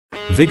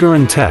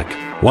Vigorun Tech,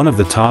 one of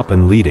the top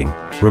and leading,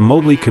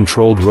 remotely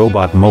controlled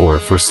robot mower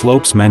for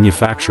slopes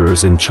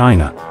manufacturers in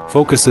China,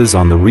 focuses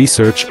on the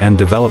research and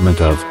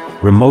development of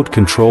remote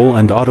control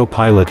and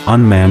autopilot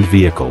unmanned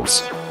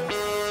vehicles.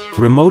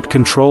 Remote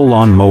control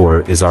lawn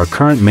mower is our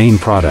current main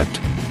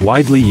product,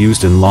 widely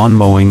used in lawn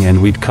mowing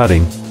and weed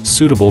cutting,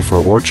 suitable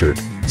for orchard,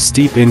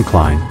 steep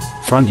incline,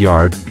 front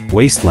yard,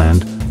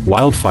 wasteland,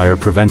 wildfire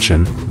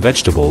prevention,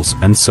 vegetables,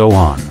 and so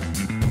on.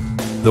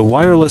 The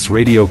wireless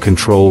radio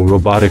control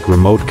robotic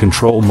remote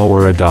control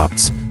mower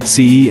adopts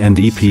CE and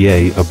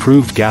EPA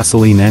approved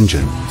gasoline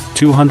engine,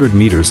 200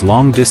 meters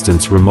long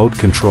distance remote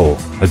control,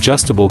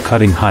 adjustable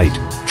cutting height,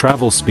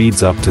 travel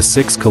speeds up to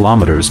 6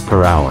 kilometers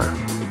per hour.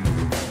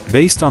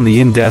 Based on the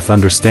in-depth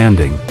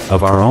understanding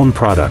of our own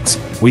products,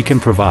 we can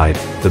provide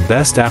the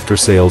best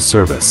after-sales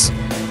service.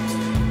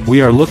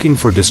 We are looking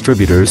for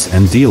distributors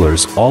and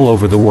dealers all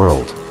over the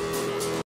world.